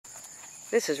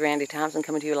This is Randi Thompson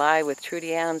coming to you live with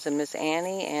Trudy Adams and Miss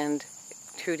Annie. And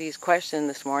Trudy's question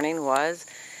this morning was,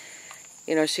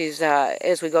 you know, she's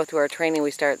as we go through our training,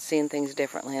 we start seeing things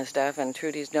differently and stuff. And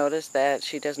Trudy's noticed that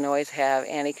she doesn't always have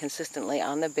Annie consistently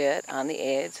on the bit, on the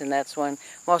aids, and that's when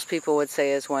most people would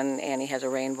say is when Annie has a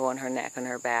rainbow in her neck and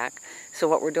her back. So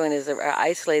what we're doing is we're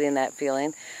isolating that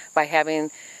feeling by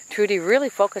having Trudy really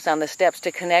focus on the steps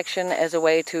to connection as a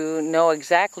way to know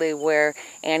exactly where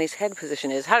Annie's head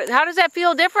position is. How does that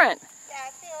feel different? Yeah,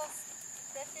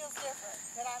 that feels different,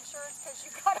 but I'm sure it's because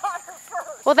you got on her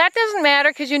first. Well, that doesn't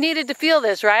matter because you needed to feel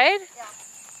this, right? Yeah.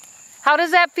 How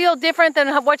does that feel different than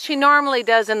what she normally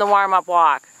does in the warm-up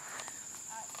walk?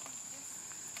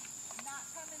 She's not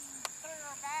coming through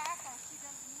her back, or she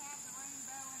doesn't have the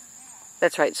rainbow in her neck.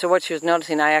 That's right. So what she was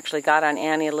noticing, I actually got on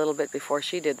Annie a little bit before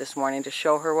she did this morning to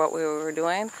show her what we were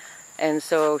doing. And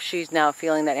so she's now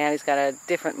feeling that Annie's got a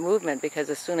different movement because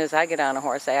as soon as I get on a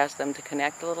horse, I ask them to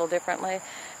connect a little differently.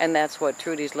 And that's what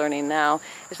Trudy's learning now,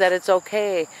 is that it's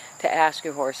okay to ask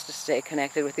your horse to stay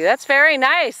connected with you. That's very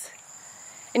nice.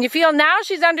 And you feel now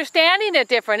she's understanding it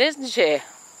different, isn't she? Yeah,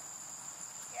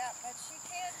 but she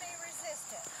can be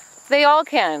resistant. They all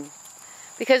can.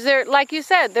 Because they're, like you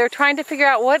said, they're trying to figure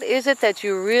out what is it that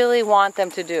you really want them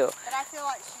to do. But I feel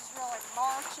like she's really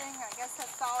marching. I guess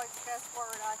that's always the best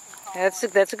word I can call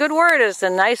it. That's a good word. It's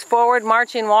a nice forward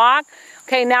marching walk.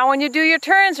 Okay, now when you do your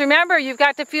turns, remember, you've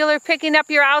got to feel her picking up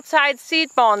your outside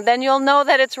seat bone. Then you'll know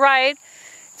that it's right.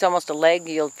 It's almost a leg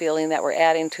yield feeling that we're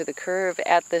adding to the curve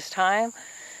at this time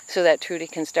so that Trudy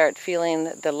can start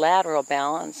feeling the lateral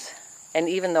balance. And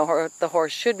even though the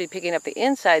horse should be picking up the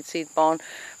inside seat bone,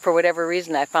 for whatever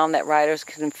reason, I found that riders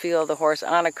can feel the horse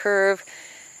on a curve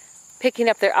picking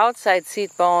up their outside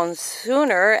seat bones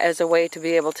sooner as a way to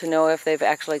be able to know if they've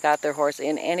actually got their horse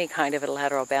in any kind of a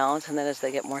lateral balance. And then as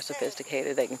they get more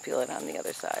sophisticated, they can feel it on the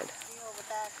other side. Feel the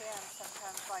back end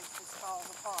sometimes like just falls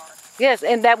apart. Yes,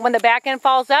 and that when the back end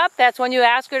falls up, that's when you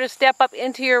ask her to step up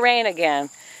into your rein again.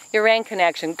 Your rein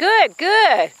connection. Good,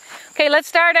 good. Okay, let's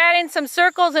start adding some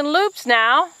circles and loops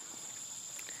now.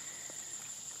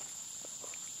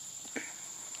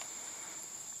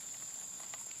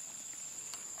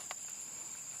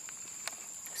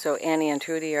 So Annie and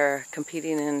Trudy are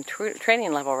competing in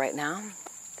training level right now,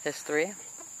 test 3. They're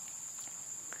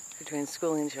doing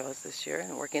schooling shows this year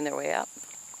and working their way up.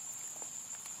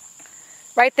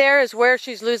 Right there is where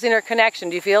she's losing her connection.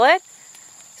 Do you feel it?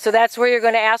 So that's where you're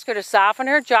going to ask her to soften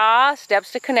her jaw,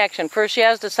 steps to connection. First she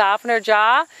has to soften her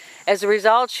jaw. As a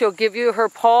result, she'll give you her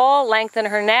pole, lengthen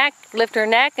her neck, lift her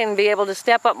neck, and be able to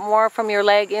step up more from your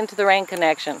leg into the rein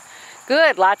connection.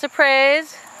 Good, lots of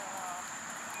praise.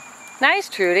 Nice,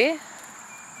 Trudy.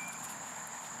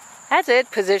 That's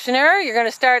it, position her. You're going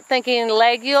to start thinking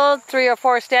leg yield, 3 or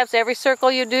 4 steps. Every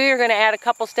circle you do, you're going to add a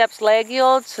couple steps leg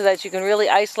yield so that you can really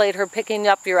isolate her picking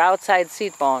up your outside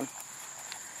seat bone.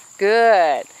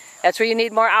 Good. That's where you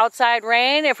need more outside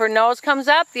rein. If her nose comes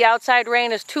up, the outside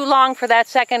rein is too long for that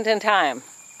second in time.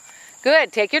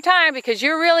 Good. Take your time because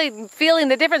you're really feeling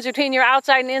the difference between your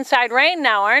outside and inside rein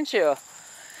now, aren't you?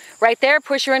 Right there,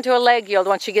 push her into a leg yield.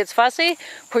 Once she gets fussy,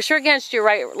 push her against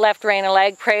your left rein and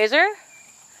leg. Praise her.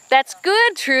 That's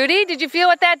good, Trudy. Did you feel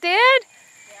what that did?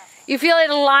 Yeah. You feel it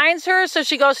aligns her so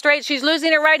she goes straight. She's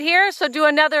losing it right here, so do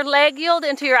another leg yield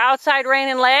into your outside rein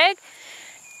and leg.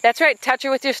 That's right. Touch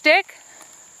her with your stick.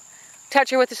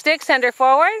 Touch her with the stick. Send her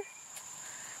forward.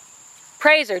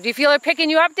 Praise her. Do you feel her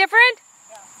picking you up different?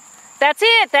 Yeah. That's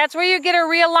it. That's where you get her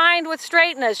realigned with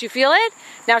straightness. You feel it?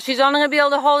 Now she's only going to be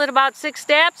able to hold it about 6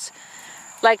 steps.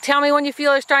 Like, tell me when you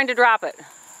feel her starting to drop it.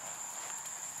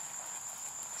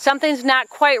 Something's not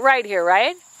quite right here,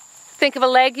 right? Think of a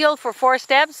leg yield for 4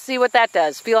 steps. See what that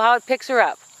does. Feel how it picks her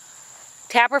up.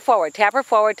 Tap her forward. Tap her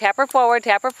forward. Tap her forward.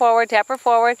 Tap her forward. Tap her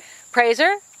forward. Praise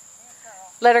her.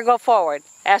 Let her go forward.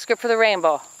 Ask her for the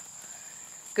rainbow.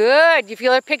 Good. You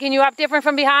feel her picking you up different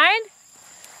from behind?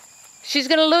 She's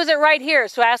going to lose it right here,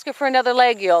 so ask her for another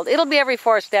leg yield. It'll be every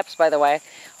 4 steps, by the way.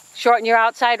 Shorten your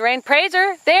outside rein. Praise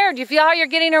her. There. Do you feel how you're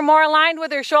getting her more aligned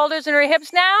with her shoulders and her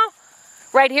hips now?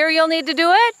 Right here you'll need to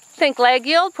do it. Think leg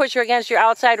yield. Push her against your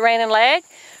outside rein and leg.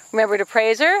 Remember to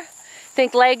praise her.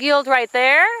 Think leg yield right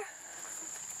there.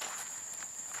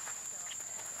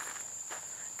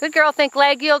 Good girl, think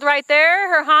leg yield right there.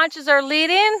 Her haunches are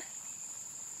leading.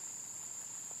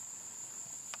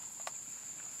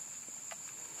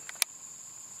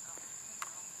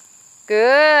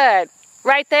 Good.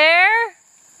 Right there.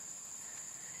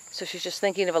 So she's just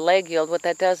thinking of a leg yield. What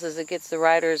that does is it gets the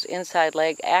rider's inside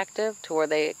leg active to where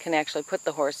they can actually put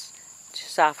the horse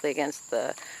softly against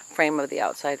the frame of the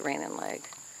outside rein and leg.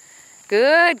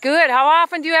 Good, good. How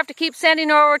often do you have to keep sending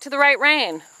her over to the right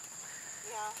rein?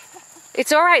 Yeah.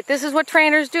 It's all right. This is what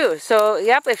trainers do. So,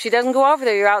 yep, if she doesn't go over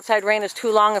there, your outside rein is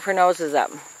too long if her nose is up.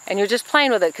 And you're just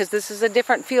playing with it because this is a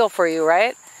different feel for you,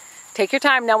 right? Take your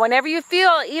time. Now, whenever you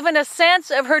feel even a sense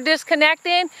of her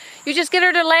disconnecting, you just get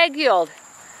her to leg yield.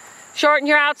 Shorten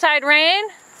your outside rein.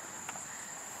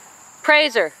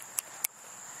 Praise her.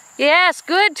 Yes,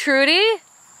 good, Trudy.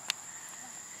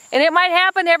 And it might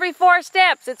happen every 4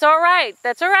 steps. It's all right.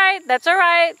 That's all right. That's all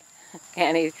right.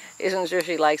 Annie isn't sure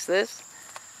she likes this.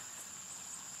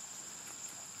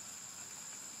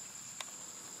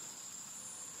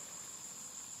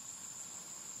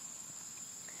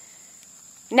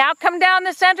 Now come down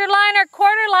the center line or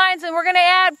quarter lines, and we're going to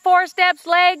add 4 steps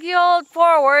leg yield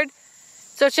forward.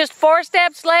 So it's just 4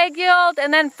 steps leg yield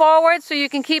and then forward, so you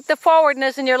can keep the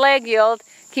forwardness in your leg yield.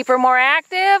 Keep her more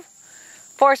active.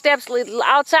 4 steps,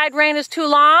 outside rein is too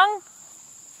long.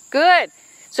 Good.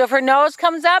 So if her nose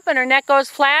comes up and her neck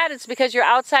goes flat, it's because your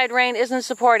outside rein isn't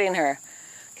supporting her.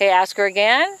 Okay, ask her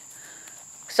again.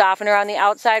 Soften her on the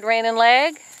outside rein and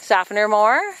leg. Soften her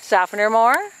more. Soften her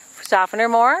more. Soften her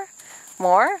more.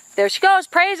 More. There she goes.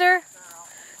 Praise her.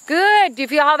 Good. Do you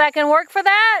feel how that can work for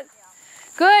that?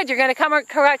 Good. You're going to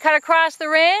cut across the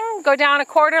ring. Go down a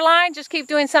quarter line. Just keep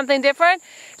doing something different.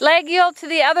 Leg yield to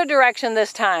the other direction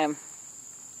this time.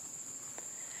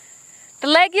 The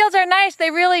leg yields are nice.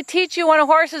 They really teach you when a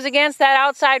horse is against that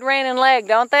outside rein and leg,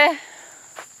 don't they?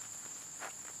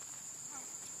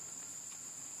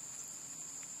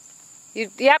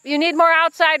 Yep, you need more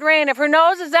outside rein. If her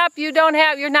nose is up, you're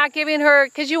not giving her,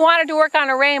 because you wanted to work on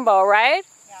a rainbow, right?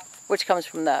 Yeah. Which comes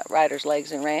from the rider's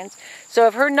legs and reins. So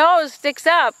if her nose sticks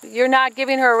up, you're not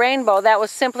giving her a rainbow. That was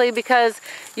simply because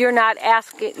you're not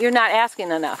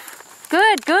asking enough.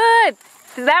 Good, good.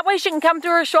 That way she can come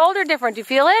through her shoulder different. Do you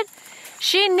feel it?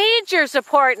 She needs your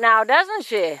support now, doesn't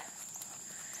she?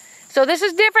 So this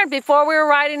is different. Before we were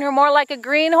riding her more like a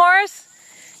green horse.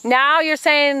 Now you're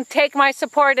saying, take my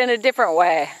support in a different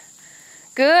way.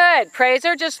 Good. Praise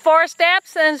her. Just 4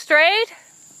 steps and straight.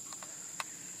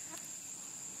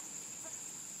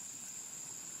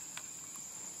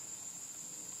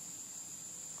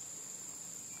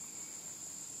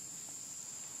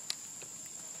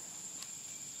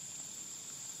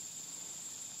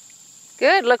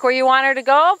 Good. Look where you want her to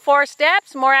go. 4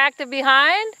 steps. More active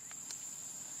behind.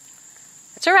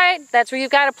 That's all right. That's where you've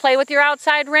got to play with your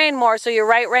outside rein more. So your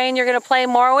right rein you're going to play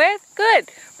more with. Good.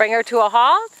 Bring her to a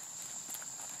halt.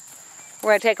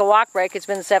 We're going to take a walk break. It's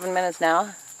been 7 minutes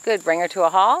now. Good. Bring her to a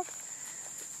halt.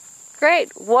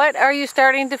 Great. What are you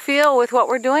starting to feel with what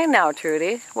we're doing now,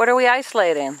 Trudy? What are we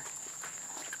isolating?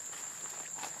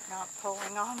 Not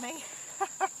pulling on me.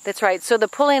 That's right. So the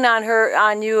pulling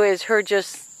on you is her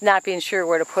just not being sure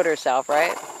where to put herself,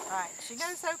 right? Right. She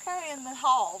goes okay in the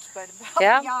halls, but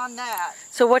about beyond that.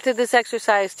 So what did this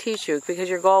exercise teach you? Because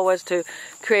your goal was to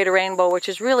create a rainbow, which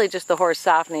is really just the horse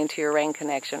softening to your rein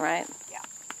connection, right? Yeah.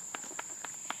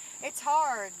 It's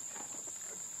hard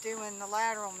doing the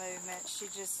lateral movement. She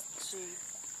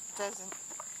doesn't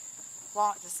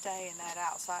want to stay in that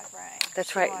outside rein.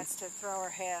 That's right. She wants to throw her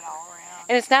head all around.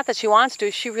 And it's not that she wants to,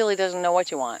 she really doesn't know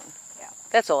what you want. Yeah.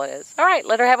 That's all it is. All right,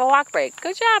 let her have a walk break.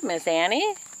 Good job, Miss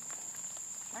Annie.